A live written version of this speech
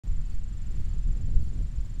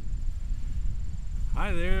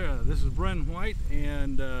Hi there, this is Bren White,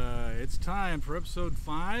 and it's time for episode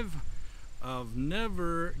 5 of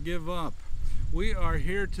Never Give Up. We are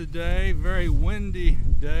here today, very windy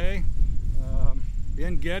day,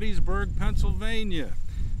 in Gettysburg, Pennsylvania.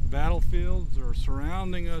 Battlefields are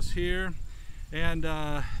surrounding us here, and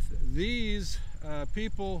these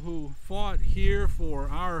people who fought here for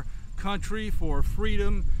our country, for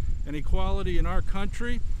freedom and equality in our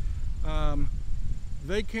country,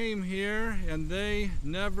 they came here and they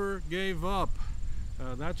never gave up.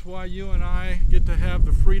 That's why you and I get to have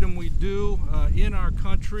the freedom we do in our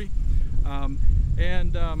country.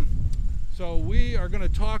 So we are going to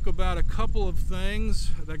talk about a couple of things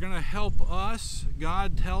that are going to help us.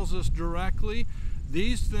 God tells us directly,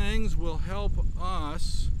 these things will help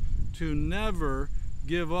us to never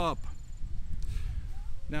give up.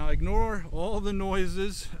 Now ignore all the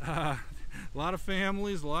noises. A lot of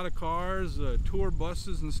families, a lot of cars, tour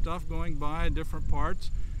buses and stuff going by in different parts,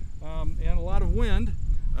 and a lot of wind.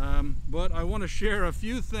 But I want to share a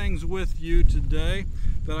few things with you today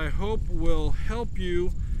that I hope will help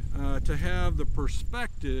you to have the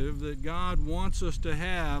perspective that God wants us to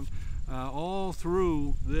have all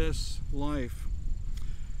through this life.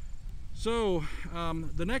 So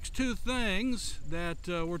the next two things that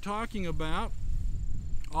we're talking about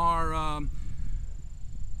are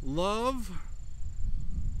love,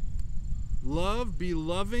 be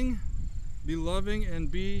loving,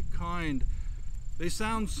 and be kind. They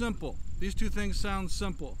sound simple. These two things sound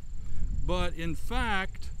simple. But in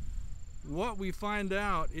fact, what we find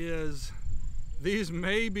out is these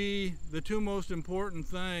may be the two most important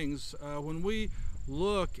things when we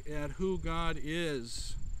look at who God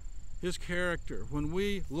is, His character. When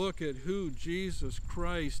we look at who Jesus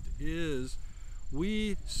Christ is,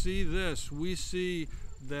 we see this. We see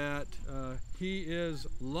that He is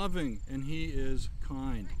loving and He is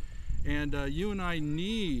kind. And you and I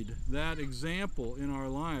need that example in our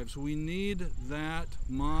lives. We need that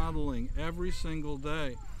modeling every single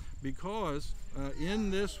day, because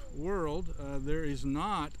in this world there is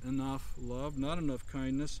not enough love, not enough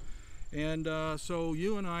kindness. And so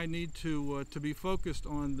you and I need to be focused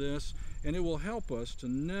on this, and it will help us to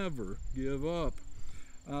never give up.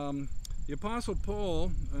 The Apostle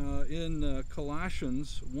Paul in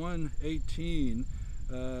Colossians 1:18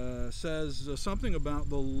 says something about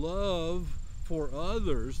the love for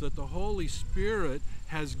others that the Holy Spirit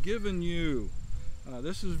has given you.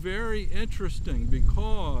 This is very interesting,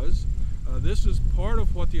 because this is part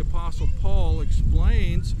of what the Apostle Paul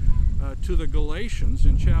explains to the Galatians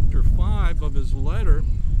in chapter 5 of his letter,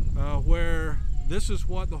 where this is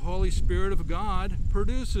what the Holy Spirit of God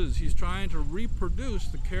produces. He's trying to reproduce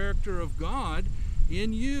the character of God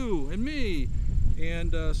in you and me.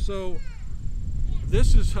 And so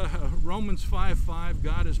this is Romans 5:5.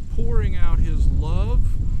 God is pouring out His love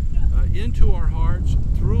into our hearts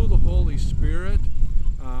through the Holy Spirit.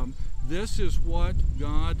 This is what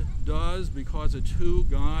God does, because it's who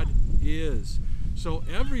God is. So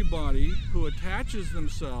everybody who attaches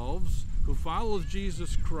themselves, who follows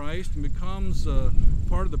Jesus Christ and becomes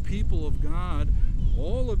part of the people of God,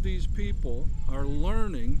 all of these people are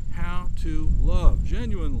learning how to love,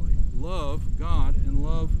 genuinely love God and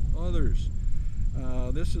love others.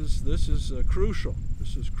 This is crucial.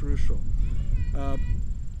 This is crucial.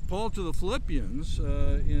 Paul to the Philippians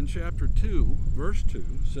in chapter 2, verse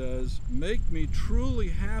 2 says, "Make me truly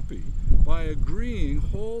happy by agreeing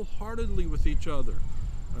wholeheartedly with each other."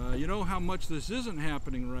 You know how much this isn't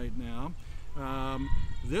happening right now.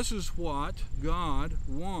 This is what God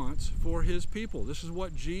wants for His people. This is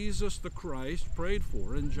what Jesus the Christ prayed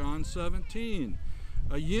for in John 17.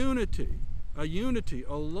 A unity,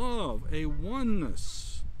 a love, a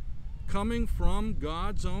oneness coming from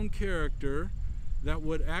God's own character that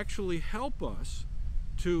would actually help us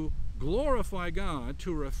to glorify God,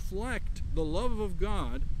 to reflect the love of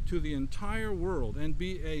God to the entire world and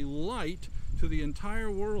be a light to the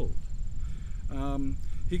entire world.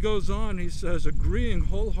 He goes on, he says, agreeing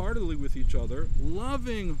wholeheartedly with each other,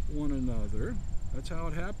 loving one another, that's how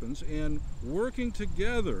it happens, and working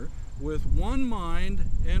together with one mind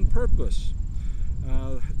and purpose.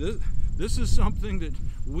 This is something that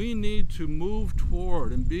we need to move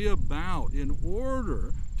toward and be about in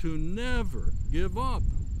order to never give up.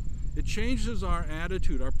 It changes our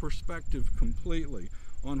attitude, our perspective completely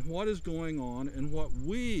on what is going on and what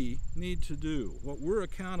we need to do, what we're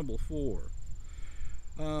accountable for.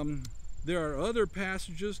 There are other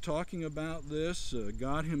passages talking about this.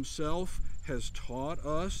 God Himself has taught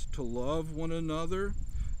us to love one another.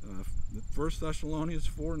 1 Thessalonians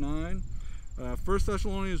 4:9. 1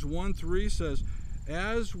 Thessalonians 1:3 says,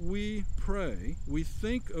 as we pray, we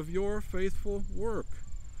think of your faithful work,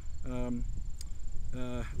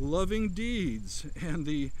 loving deeds, and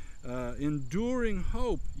the enduring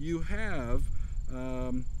hope you have,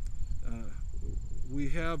 we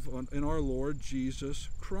have in our Lord Jesus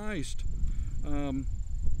Christ.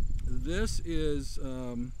 This is,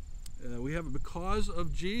 we have it because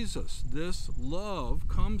of Jesus. This love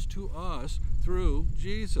comes to us through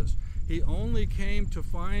Jesus. He only came to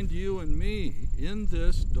find you and me in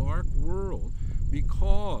this dark world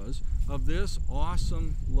because of this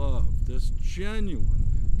awesome love, this genuine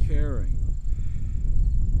caring.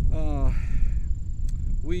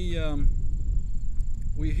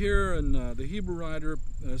 We hear in the Hebrew writer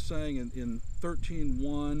saying in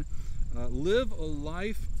 13:1, live a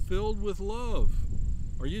life filled with love.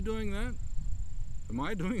 Are you doing that? Am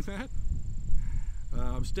I doing that?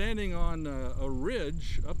 I'm standing on a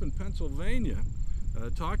ridge up in Pennsylvania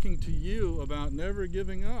talking to you about never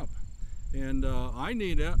giving up. And I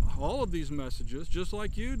need all of these messages just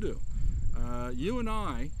like you do. You and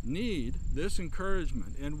I need this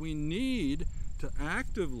encouragement, and we need to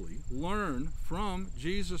actively learn from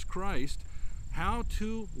Jesus Christ how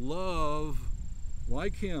to love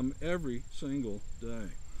like him every single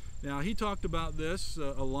day. Now, he talked about this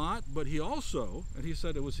a lot, but he also, and he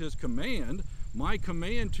said it was his command, my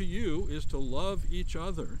command to you is to love each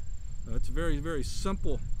other. It's a very, very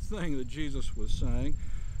simple thing that Jesus was saying.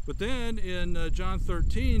 But then in John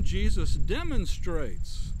 13, Jesus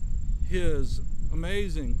demonstrates his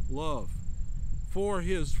amazing love for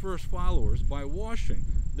his first followers by washing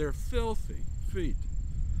their filthy feet.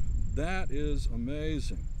 That is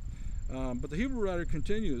amazing. But the Hebrew writer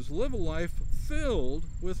continues, live a life filled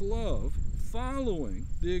with love, following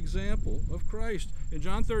the example of Christ. In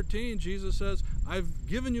John 13, Jesus says, I've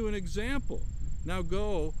given you an example. Now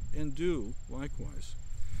go and do likewise.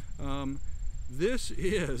 This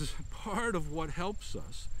is part of what helps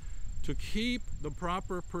us to keep the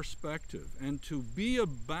proper perspective and to be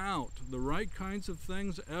about the right kinds of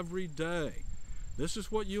things every day. This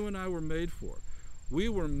is what you and I were made for. We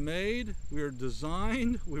were made, we were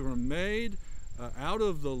designed, we were made out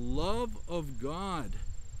of the love of God.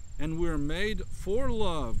 And we're made for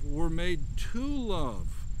love. We're made to love.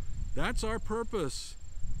 That's our purpose.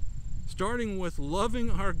 Starting with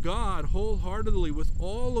loving our God wholeheartedly with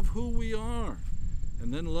all of who we are,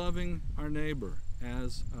 and then loving our neighbor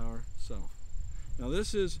as ourself. Now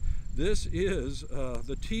this is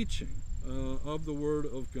the teaching of the Word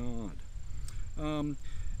of God. And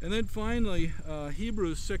then finally,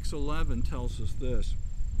 Hebrews 6:11 tells us this.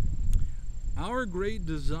 Our great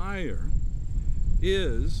desire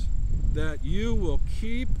is that you will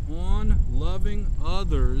keep on loving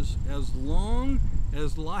others as long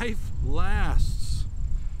as life lasts.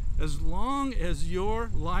 As long as your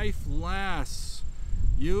life lasts,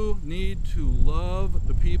 you need to love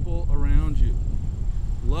the people around you.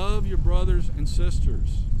 Love your brothers and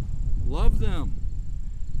sisters. Love them.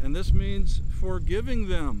 And this means forgiving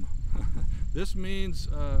them. This means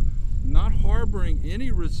not harboring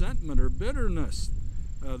any resentment or bitterness.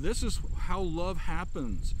 This is how love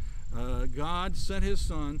happens. God sent his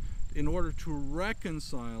Son in order to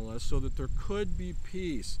reconcile us so that there could be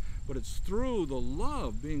peace. But it's through the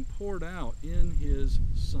love being poured out in his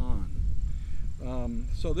Son.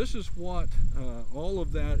 So this is what all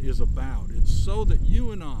of that is about. It's so that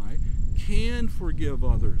you and I can forgive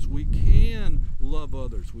others. We can love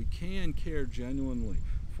others. We can care genuinely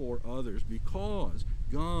for others because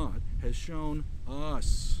God has shown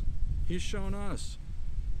us. He's shown us.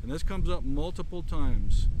 And this comes up multiple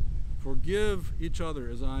times. Forgive each other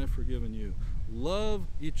as I have forgiven you. Love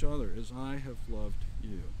each other as I have loved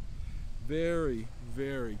you. Very,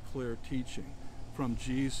 very clear teaching from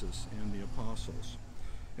Jesus and the apostles.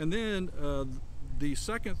 And then the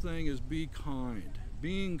second thing is be kind.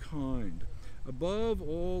 Being kind. Above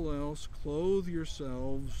all else, clothe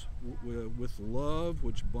yourselves with love,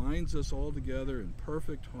 which binds us all together in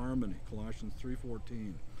perfect harmony. Colossians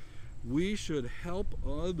 3:14. We should help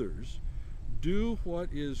others do what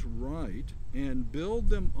is right and build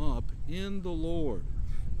them up in the Lord.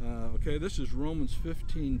 Okay, this is Romans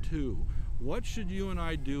 15:2. What should you and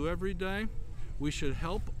I do every day? We should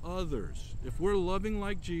help others. If we're loving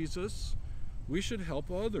like Jesus, we should help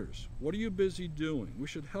others. What are you busy doing? We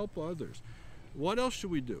should help others. What else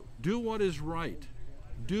should we do? Do what is right.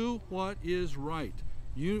 Do what is right.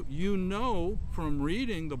 You know from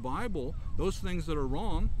reading the Bible those things that are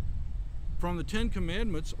wrong. From the 10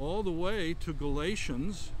 Commandments all the way to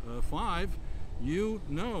Galatians 5, you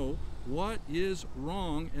know what is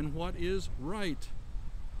wrong and what is right.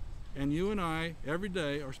 And you and I, every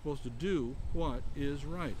day, are supposed to do what is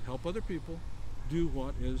right. Help other people, do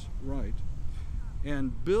what is right,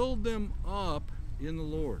 and build them up in the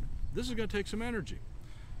Lord. This is going to take some energy.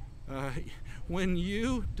 When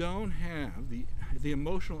you don't have the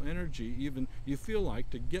emotional energy even you feel like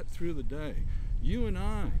to get through the day, you and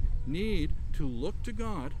I need to look to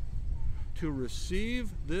God to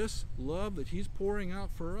receive this love that He's pouring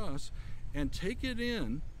out for us and take it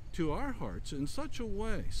in to our hearts in such a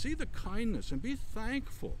way. See the kindness and be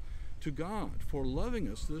thankful to God for loving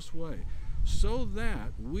us this way so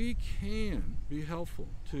that we can be helpful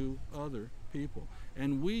to other people.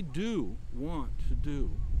 And we do want to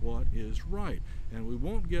do what is right. And we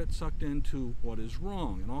won't get sucked into what is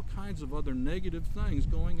wrong and all kinds of other negative things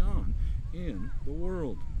going on in the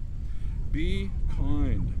world. Be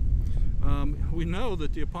kind. We know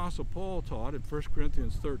that the Apostle Paul taught in 1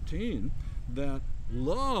 Corinthians 13 that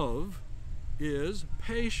love is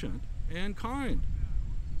patient and kind.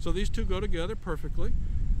 So these two go together perfectly.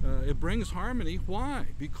 It brings harmony. Why?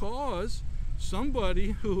 Because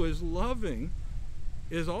somebody who is loving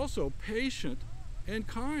is also patient and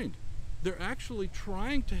kind. They're actually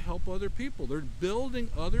trying to help other people. They're building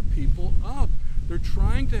other people up. They're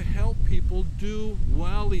trying to help people do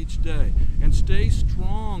well each day and stay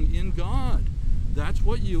strong in God. That's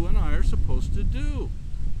what you and I are supposed to do.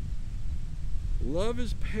 Love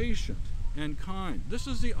is patient and kind. This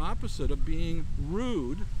is the opposite of being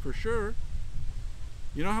rude, for sure.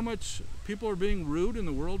 You know how much people are being rude in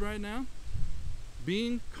the world right now?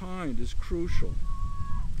 Being kind is crucial.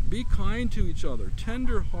 Be kind to each other,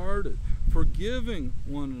 tender-hearted, forgiving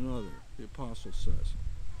one another, the apostle says.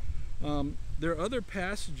 There are other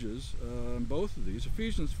passages in both of these.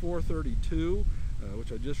 Ephesians 4:32,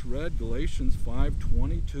 which I just read, Galatians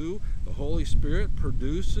 5:22. The Holy Spirit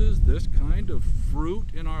produces this kind of fruit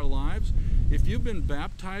in our lives. If you've been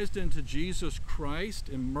baptized into Jesus Christ,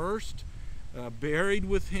 immersed, buried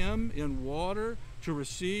with Him in water to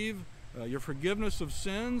receive your forgiveness of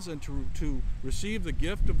sins and to receive the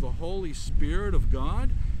gift of the Holy Spirit of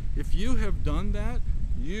God, if you have done that,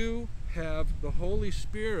 you have the Holy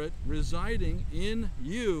Spirit residing in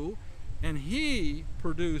you, and He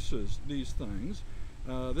produces these things,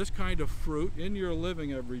 this kind of fruit in your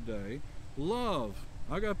living every day. Love,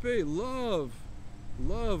 agape, love,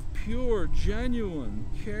 pure, genuine,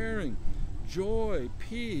 caring, joy,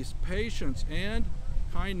 peace, patience, and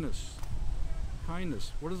kindness.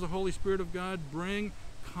 Kindness. What does the Holy Spirit of God bring?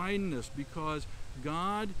 Kindness, because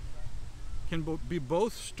God can be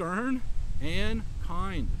both stern and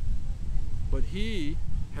kind. But He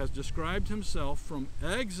has described Himself from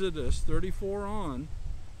Exodus 34 on,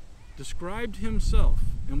 described Himself,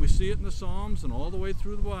 and we see it in the Psalms and all the way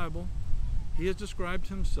through the Bible. He has described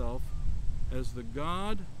Himself as the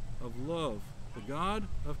God of love, the God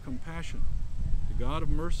of compassion, the God of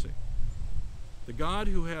mercy, the God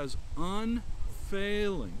who has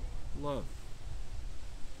unfailing love.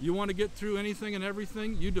 You want to get through anything and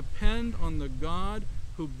everything? You depend on the God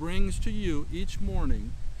who brings to you each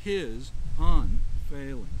morning His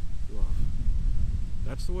unfailing love.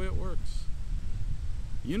 That's the way it works.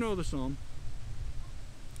 You know the psalm.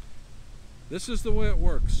 This is the way it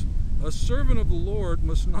works. A servant of the Lord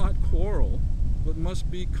must not quarrel, but must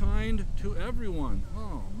be kind to everyone.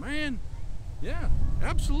 Oh, man. Yeah,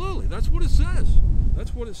 absolutely. That's what it says.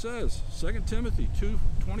 That's what it says. 2 Timothy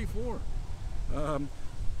 2:24.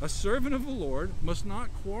 A servant of the Lord must not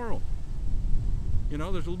quarrel. You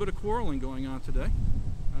know, there's a little bit of quarreling going on today.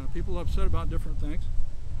 People are upset about different things.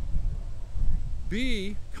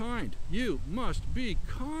 Be kind. You must be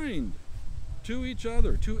kind to each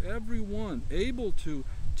other, to everyone, able to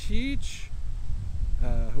teach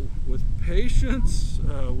with patience,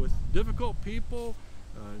 with difficult people,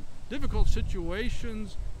 difficult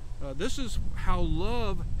situations. This is how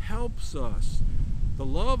love helps us. The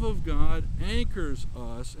love of God anchors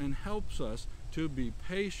us and helps us to be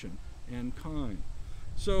patient and kind.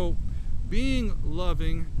 So being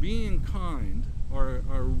loving, being kind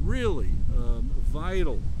are really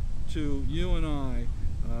vital to you and I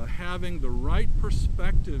having the right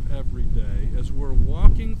perspective every day as we're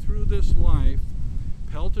walking through this life,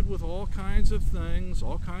 pelted with all kinds of things,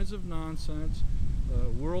 all kinds of nonsense. The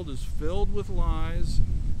world is filled with lies.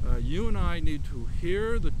 You and I need to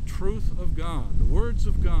hear the truth of God, the words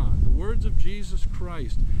of God, the words of Jesus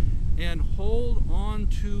Christ, and hold on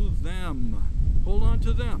to them. Hold on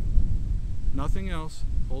to them. Nothing else.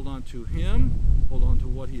 Hold on to Him. Hold on to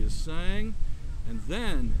what He is saying. And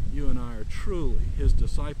then you and I are truly His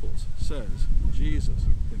disciples, says Jesus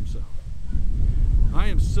Himself. I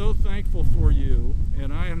am so thankful for you,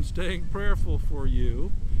 and I am staying prayerful for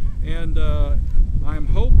you. And I'm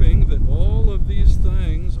hoping that all of these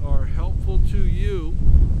things are helpful to you.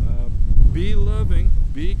 be loving,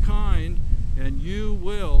 be kind, and you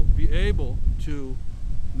will be able to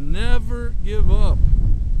never give up.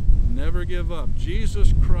 Never give up.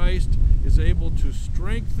 Jesus Christ is able to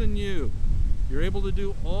strengthen you. You're able to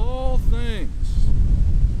do all things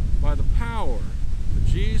by the power that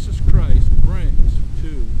Jesus Christ brings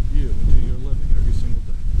to you and to your living every single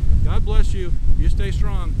day. God bless you. You stay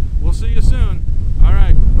strong. We'll see you soon. All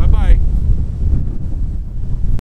right. Bye-bye.